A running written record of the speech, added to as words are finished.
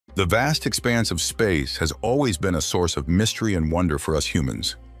The vast expanse of space has always been a source of mystery and wonder for us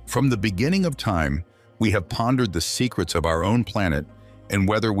humans. From the beginning of time, we have pondered the secrets of our own planet and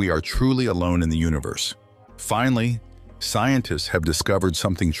whether we are truly alone in the universe. Finally, scientists have discovered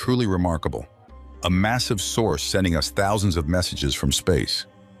something truly remarkable: a massive source sending us thousands of messages from space.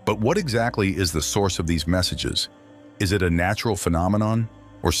 But what exactly is the source of these messages? Is it a natural phenomenon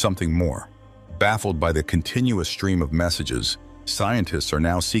or something more? Baffled by the continuous stream of messages, scientists are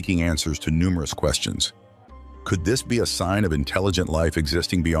now seeking answers to numerous questions. Could this be a sign of intelligent life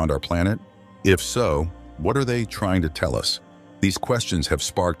existing beyond our planet? If so, what are they trying to tell us? These questions have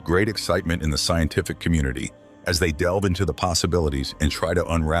sparked great excitement in the scientific community as they delve into the possibilities and try to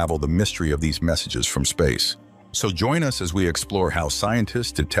unravel the mystery of these messages from space. So join us as we explore how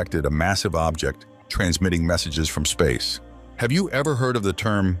scientists detected a massive object transmitting messages from space. Have you ever heard of the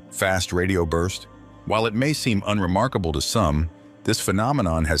term fast radio burst? While it may seem unremarkable to some, this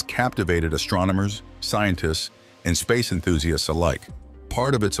phenomenon has captivated astronomers, scientists, and space enthusiasts alike.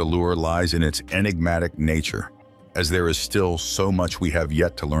 Part of its allure lies in its enigmatic nature, as there is still so much we have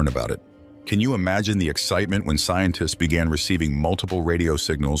yet to learn about it. Can you imagine the excitement when scientists began receiving multiple radio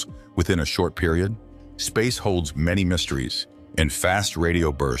signals within a short period? Space holds many mysteries, and fast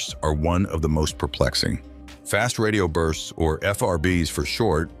radio bursts are one of the most perplexing. Fast radio bursts, or FRBs for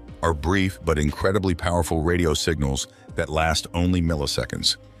short, are brief but incredibly powerful radio signals that last only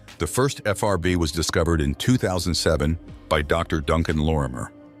milliseconds. The first FRB was discovered in 2007 by Dr. Duncan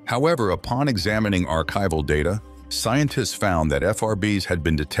Lorimer. However, upon examining archival data, scientists found that FRBs had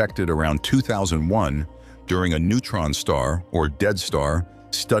been detected around 2001 during a neutron star, or dead star,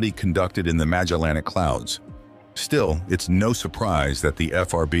 study conducted in the Magellanic Clouds. Still, it's no surprise that the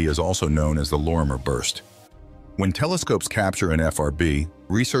FRB is also known as the Lorimer burst. When telescopes capture an FRB,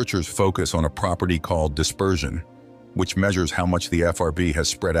 researchers focus on a property called dispersion, which measures how much the FRB has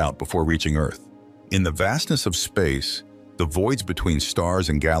spread out before reaching Earth. In the vastness of space, the voids between stars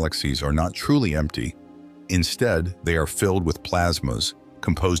and galaxies are not truly empty. Instead, they are filled with plasmas,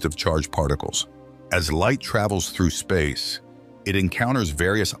 composed of charged particles. As light travels through space, it encounters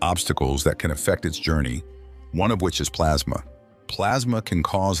various obstacles that can affect its journey, one of which is plasma. Plasma can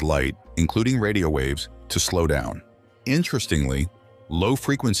cause light, including radio waves, to slow down. Interestingly,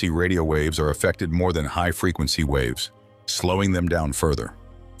 low-frequency radio waves are affected more than high-frequency waves, slowing them down further.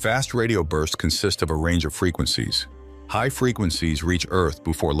 Fast radio bursts consist of a range of frequencies. High frequencies reach Earth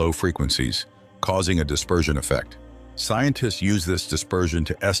before low frequencies, causing a dispersion effect. Scientists use this dispersion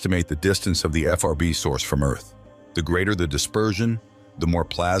to estimate the distance of the FRB source from Earth. The greater the dispersion, the more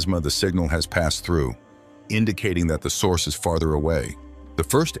plasma the signal has passed through, indicating that the source is farther away. The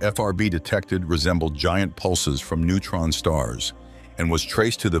first FRB detected resembled giant pulses from neutron stars and was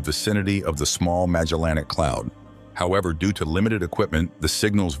traced to the vicinity of the small Magellanic Cloud. However, due to limited equipment, the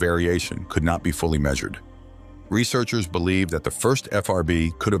signal's variation could not be fully measured. Researchers believe that the first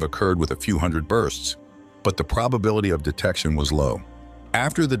FRB could have occurred with a few hundred bursts, but the probability of detection was low.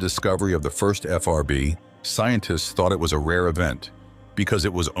 After the discovery of the first FRB, scientists thought it was a rare event because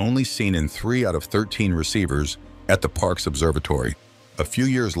it was only seen in 3 out of 13 receivers at the Parkes Observatory. A few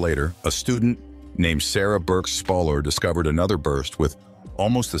years later, a student named Sarah Birks-Spoller discovered another burst with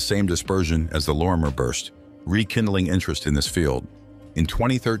almost the same dispersion as the Lorimer burst, rekindling interest in this field. In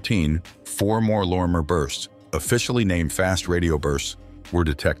 2013, 4 more Lorimer bursts, officially named fast radio bursts, were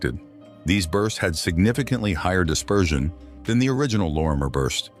detected. These bursts had significantly higher dispersion than the original Lorimer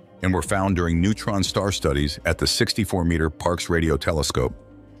burst and were found during neutron star studies at the 64-meter Parkes Radio Telescope.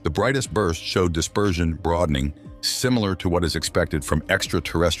 The brightest burst showed dispersion broadening similar to what is expected from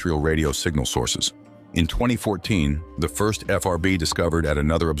extraterrestrial radio signal sources. In 2014, the first FRB discovered at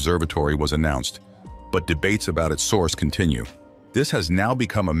another observatory was announced, but debates about its source continue. This has now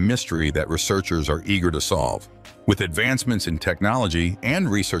become a mystery that researchers are eager to solve. With advancements in technology and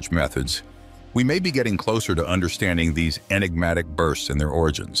research methods, we may be getting closer to understanding these enigmatic bursts and their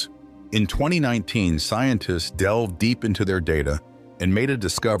origins. In 2019, scientists delved deep into their data and made a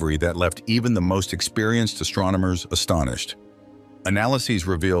discovery that left even the most experienced astronomers astonished. Analyses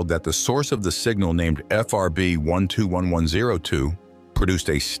revealed that the source of the signal, named FRB 121102, produced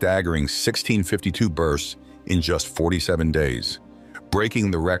a staggering 1652 bursts in just 47 days,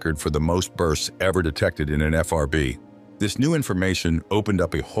 breaking the record for the most bursts ever detected in an FRB. This new information opened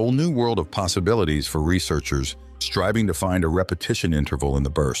up a whole new world of possibilities for researchers striving to find a repetition interval in the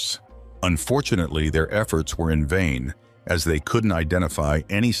bursts. Unfortunately, their efforts were in vain, as they couldn't identify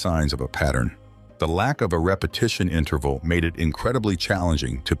any signs of a pattern. The lack of a repetition interval made it incredibly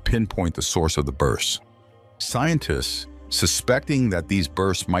challenging to pinpoint the source of the bursts. Scientists, suspecting that these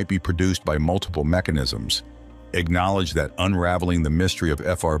bursts might be produced by multiple mechanisms, acknowledged that unraveling the mystery of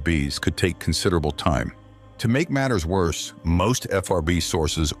FRBs could take considerable time. To make matters worse, most FRB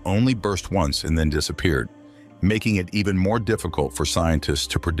sources only burst once and then disappeared, making it even more difficult for scientists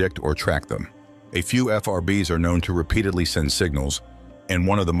to predict or track them. A few FRBs are known to repeatedly send signals, and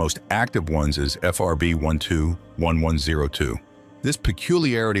one of the most active ones is FRB 121102. This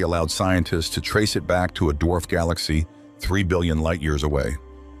peculiarity allowed scientists to trace it back to a dwarf galaxy 3 billion light-years away.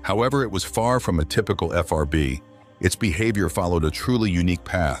 However, it was far from a typical FRB. Its behavior followed a truly unique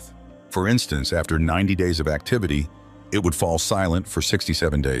path. For instance, after 90 days of activity, it would fall silent for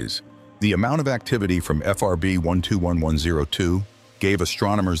 67 days. The amount of activity from FRB 121102 gave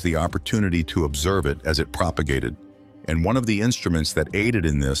astronomers the opportunity to observe it as it propagated, and one of the instruments that aided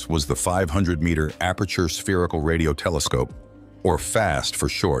in this was the 500-meter Aperture Spherical Radio Telescope, or FAST for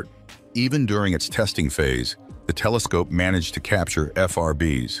short. Even during its testing phase, the telescope managed to capture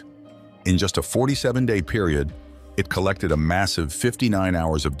FRBs. In just a 47-day period, it collected a massive 59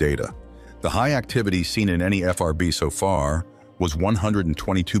 hours of data. The high activity seen in any FRB so far was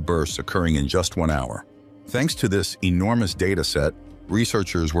 122 bursts occurring in just 1 hour. Thanks to this enormous data set,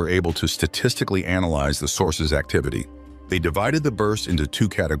 researchers were able to statistically analyze the source's activity. They divided the bursts into two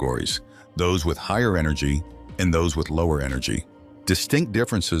categories, those with higher energy and those with lower energy. Distinct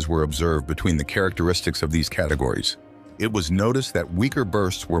differences were observed between the characteristics of these categories. It was noticed that weaker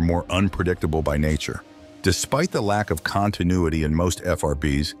bursts were more unpredictable by nature. Despite the lack of continuity in most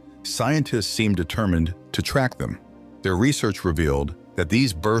FRBs, scientists seemed determined to track them. Their research revealed that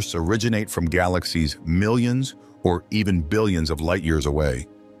these bursts originate from galaxies millions or even billions of light-years away.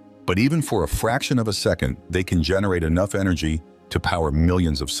 But even for a fraction of a second, they can generate enough energy to power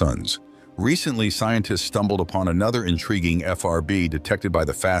millions of suns. Recently, scientists stumbled upon another intriguing FRB detected by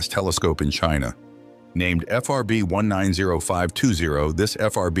the FAST telescope in China. Named FRB 190520, this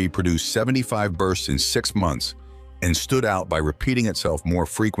FRB produced 75 bursts in 6 months and stood out by repeating itself more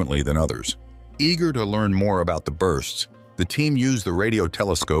frequently than others. Eager to learn more about the bursts, the team used the radio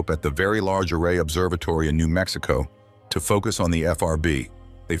telescope at the Very Large Array Observatory in New Mexico to focus on the FRB.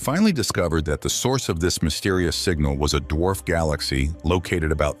 They finally discovered that the source of this mysterious signal was a dwarf galaxy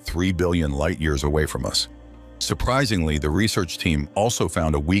located about 3 billion light-years away from us. Surprisingly, the research team also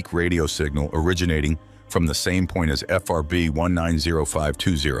found a weak radio signal originating from the same point as FRB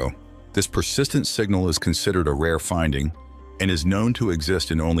 190520. This persistent signal is considered a rare finding and is known to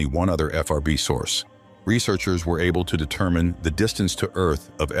exist in only one other FRB source. Researchers were able to determine the distance to Earth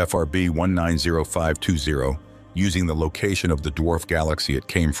of FRB 190520 using the location of the dwarf galaxy it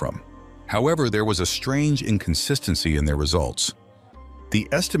came from. However, there was a strange inconsistency in their results. The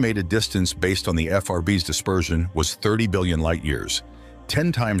estimated distance based on the FRB's dispersion was 30 billion light-years,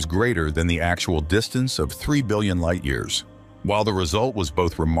 10 times greater than the actual distance of 3 billion light-years. While the result was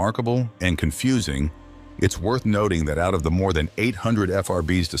both remarkable and confusing, it's worth noting that out of the more than 800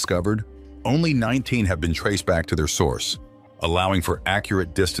 FRBs discovered, only 19 have been traced back to their source, allowing for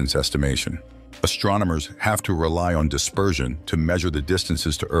accurate distance estimation. Astronomers have to rely on dispersion to measure the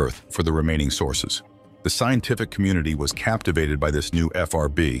distances to Earth for the remaining sources. The scientific community was captivated by this new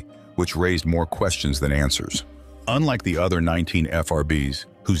FRB, which raised more questions than answers. Unlike the other 19 FRBs,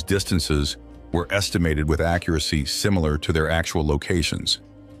 whose distances were estimated with accuracy similar to their actual locations,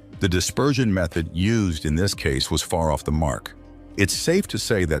 the dispersion method used in this case was far off the mark. It's safe to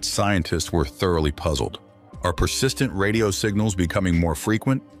say that scientists were thoroughly puzzled. Are persistent radio signals becoming more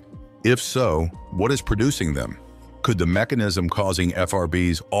frequent? If so, what is producing them? Could the mechanism causing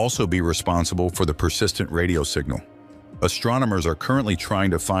FRBs also be responsible for the persistent radio signal? Astronomers are currently trying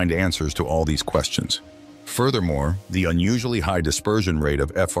to find answers to all these questions. Furthermore, the unusually high dispersion rate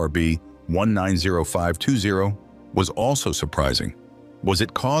of FRB 190520 was also surprising. Was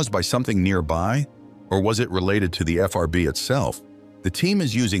it caused by something nearby, or was it related to the FRB itself? The team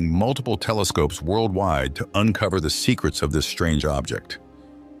is using multiple telescopes worldwide to uncover the secrets of this strange object.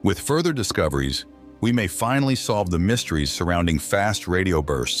 With further discoveries, we may finally solve the mysteries surrounding fast radio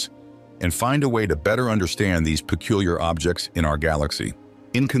bursts and find a way to better understand these peculiar objects in our galaxy.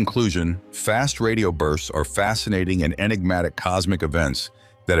 In conclusion, fast radio bursts are fascinating and enigmatic cosmic events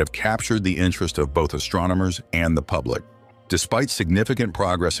that have captured the interest of both astronomers and the public. Despite significant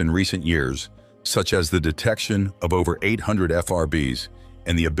progress in recent years, such as the detection of over 800 FRBs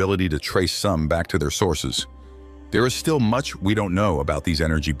and the ability to trace some back to their sources, there is still much we don't know about these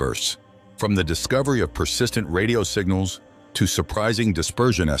energy bursts. From the discovery of persistent radio signals to surprising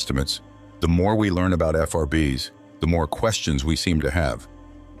dispersion estimates, the more we learn about FRBs, the more questions we seem to have.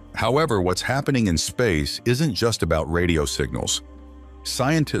 However, what's happening in space isn't just about radio signals.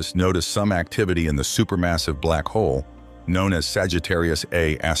 Scientists notice some activity in the supermassive black hole known as Sagittarius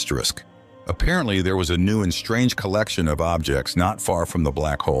A*. Apparently, there was a new and strange collection of objects not far from the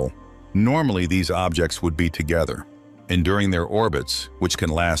black hole. Normally, these objects would be together, and during their orbits, which can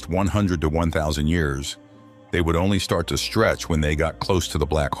last 100 to 1,000 years, they would only start to stretch when they got close to the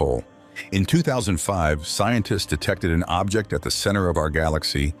black hole. In 2005, scientists detected an object at the center of our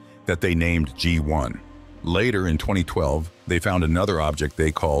galaxy that they named G1. Later, in 2012, they found another object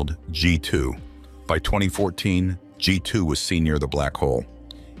they called G2. By 2014, G2 was seen near the black hole.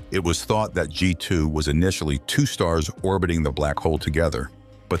 It was thought that G2 was initially two stars orbiting the black hole together,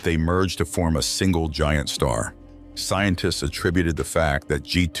 but they merged to form a single giant star. Scientists attributed the fact that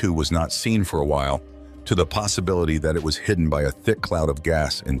G2 was not seen for a while to the possibility that it was hidden by a thick cloud of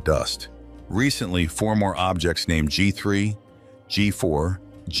gas and dust. Recently, 4 more objects named G3, G4,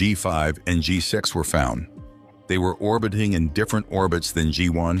 G5, and G6 were found. They were orbiting in different orbits than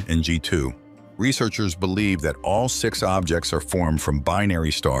G1 and G2. Researchers believe that all 6 objects are formed from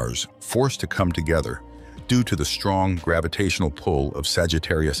binary stars forced to come together due to the strong gravitational pull of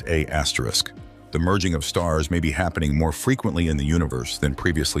Sagittarius A*. The merging of stars may be happening more frequently in the universe than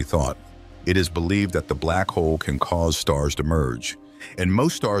previously thought. It is believed that the black hole can cause stars to merge, and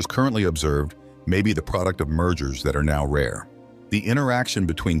most stars currently observed may be the product of mergers that are now rare. The interaction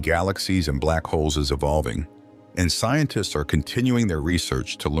between galaxies and black holes is evolving, and scientists are continuing their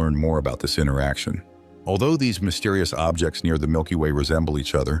research to learn more about this interaction. Although these mysterious objects near the Milky Way resemble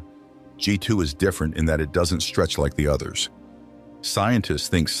each other, G2 is different in that it doesn't stretch like the others. Scientists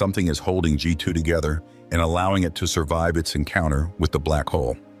think something is holding G2 together and allowing it to survive its encounter with the black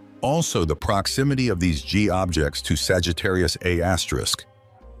hole. Also, the proximity of these G objects to Sagittarius A*,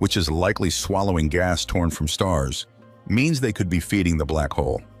 which is likely swallowing gas torn from stars, means they could be feeding the black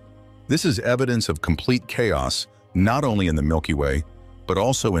hole. This is evidence of complete chaos, not only in the Milky Way, but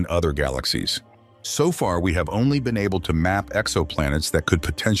also in other galaxies. So far, we have only been able to map exoplanets that could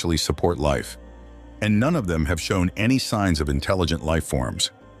potentially support life, and none of them have shown any signs of intelligent life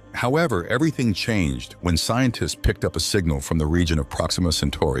forms. However, everything changed when scientists picked up a signal from the region of Proxima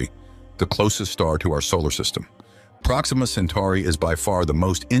Centauri, the closest star to our solar system. Proxima Centauri is by far the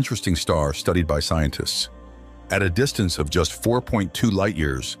most interesting star studied by scientists. At a distance of just 4.2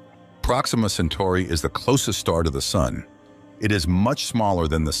 light-years, Proxima Centauri is the closest star to the Sun. It is much smaller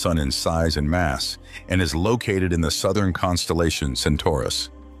than the Sun in size and mass, and is located in the southern constellation Centaurus.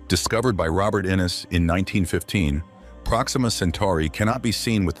 Discovered by Robert Innes in 1915, Proxima Centauri cannot be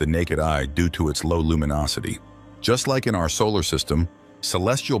seen with the naked eye due to its low luminosity. Just like in our solar system,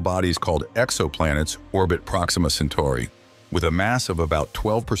 celestial bodies called exoplanets orbit Proxima Centauri. With a mass of about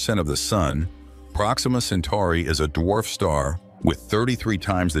 12% of the Sun, Proxima Centauri is a dwarf star with 33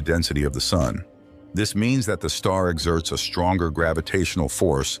 times the density of the Sun. This means that the star exerts a stronger gravitational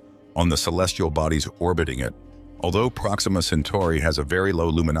force on the celestial bodies orbiting it. Although Proxima Centauri has a very low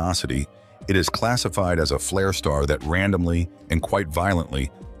luminosity, it is classified as a flare star that randomly and quite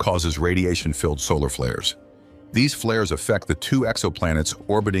violently causes radiation-filled solar flares. These flares affect the 2 exoplanets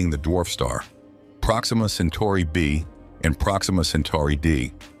orbiting the dwarf star, Proxima Centauri b and Proxima Centauri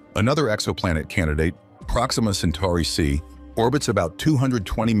d. Another exoplanet candidate, Proxima Centauri c, orbits about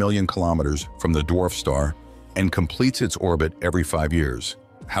 220 million kilometers from the dwarf star and completes its orbit every 5 years.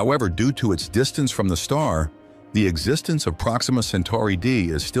 However, due to its distance from the star, the existence of Proxima Centauri d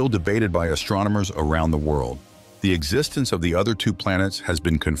is still debated by astronomers around the world. The existence of the other 2 planets has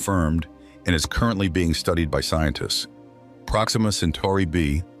been confirmed and is currently being studied by scientists. Proxima Centauri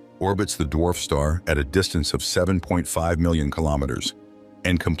b orbits the dwarf star at a distance of 7.5 million kilometers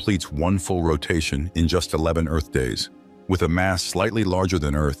and completes 1 full rotation in just 11 Earth days. With a mass slightly larger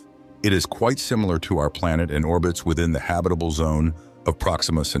than Earth, it is quite similar to our planet and orbits within the habitable zone of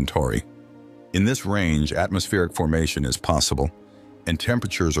Proxima Centauri. In this range, atmospheric formation is possible, and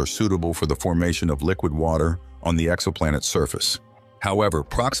temperatures are suitable for the formation of liquid water on the exoplanet's surface. However,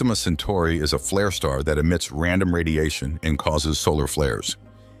 Proxima Centauri is a flare star that emits random radiation and causes solar flares.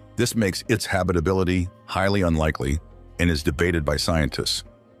 This makes its habitability highly unlikely and is debated by scientists.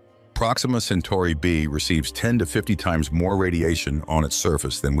 Proxima Centauri b receives 10 to 50 times more radiation on its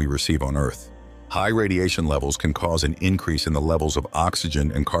surface than we receive on Earth. High radiation levels can cause an increase in the levels of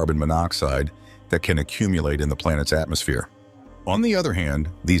oxygen and carbon monoxide that can accumulate in the planet's atmosphere. On the other hand,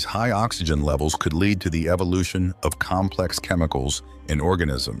 these high oxygen levels could lead to the evolution of complex chemicals and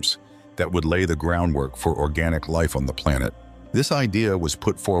organisms that would lay the groundwork for organic life on the planet. This idea was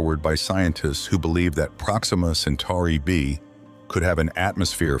put forward by scientists who believe that Proxima Centauri b could have an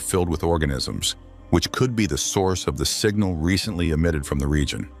atmosphere filled with organisms, which could be the source of the signal recently emitted from the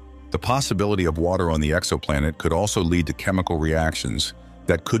region. The possibility of water on the exoplanet could also lead to chemical reactions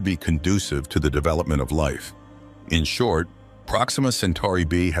that could be conducive to the development of life. In short, Proxima Centauri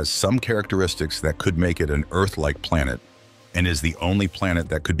b has some characteristics that could make it an Earth-like planet and is the only planet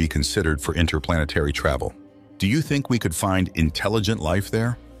that could be considered for interplanetary travel. Do you think we could find intelligent life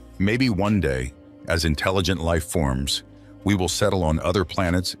there? Maybe one day, as intelligent life forms, we will settle on other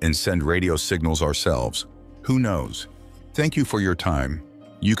planets and send radio signals ourselves. Who knows? Thank you for your time.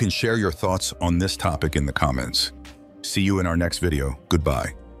 You can share your thoughts on this topic in the comments. See you in our next video.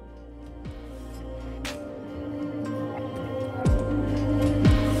 Goodbye.